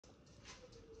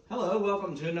Hello,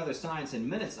 welcome to another Science in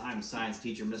Minutes. I'm science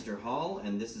teacher Mr. Hull,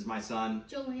 and this is my son,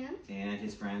 Julian. and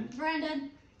his friend, Brandon.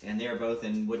 And they are both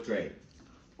in what grade?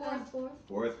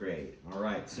 Fourth grade. All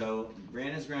right, so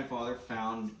Brandon's grandfather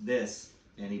found this,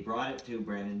 and he brought it to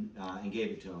Brandon and gave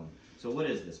it to him. So what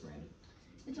is this, Brandon?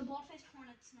 It's a bald-faced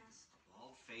hornet's nest. A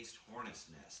bald-faced hornet's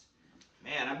nest.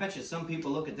 Man, I bet you some people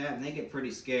look at that and they get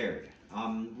pretty scared.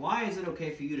 Why is it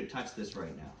okay for you to touch this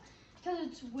right now? Because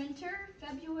it's winter,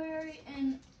 February,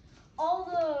 and all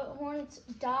the hornets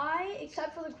die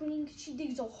except for the queen because she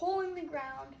digs a hole in the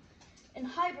ground and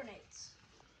hibernates.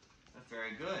 That's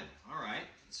very good. All right.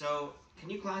 So, can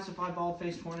you classify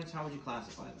bald-faced hornets? How would you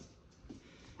classify them?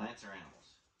 Plants or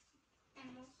animals?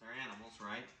 Animals. They're animals,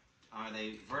 right? Are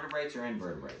they vertebrates or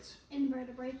invertebrates?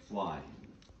 Invertebrates. Why?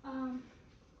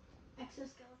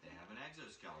 Exoskeleton. They have an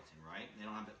exoskeleton, right? They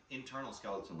don't have an internal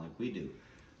skeleton like we do.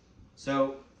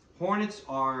 So, hornets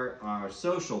are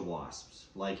social wasps,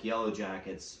 like yellow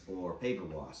jackets or paper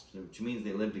wasps, which means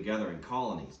they live together in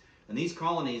colonies. And these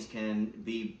colonies can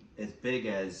be as big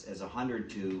as 100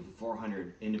 to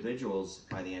 400 individuals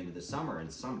by the end of the summer,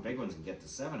 and some big ones can get to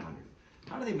 700.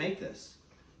 How do they make this?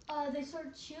 They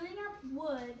start chewing up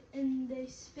wood and they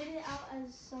spit it out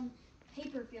as some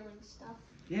paper feeling stuff.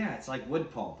 Yeah, it's like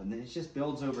wood pulp, and then it just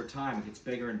builds over time. It gets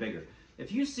bigger and bigger.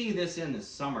 If you see this in the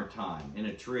summertime in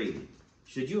a tree,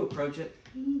 should you approach it?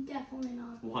 Definitely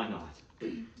not. Why not?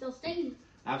 They'll sting you.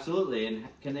 Absolutely. And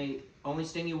can they only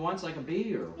sting you once like a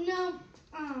bee, or? No.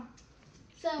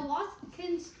 So wasps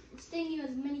can sting you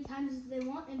as many times as they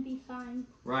want and be fine.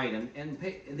 Right, and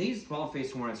these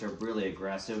bald-faced hornets are really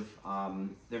aggressive.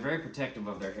 They're very protective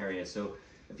of their area. So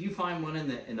if you find one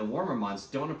in the warmer months,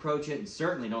 don't approach it, and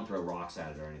certainly don't throw rocks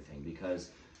at it or anything, because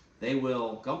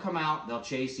they'll come out, they'll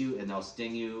chase you, and they'll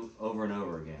sting you over and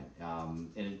over again.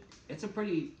 And it's a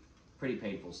pretty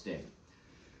painful sting.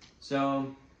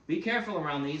 So be careful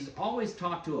around these. Always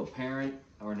talk to a parent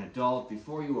or an adult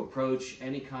before you approach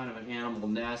any kind of an animal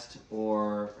nest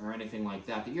or anything like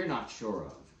that you're not sure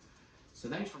of. So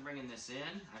thanks for bringing this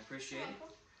in. I appreciate it.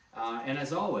 And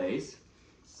as always,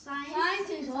 Science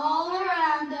is all around.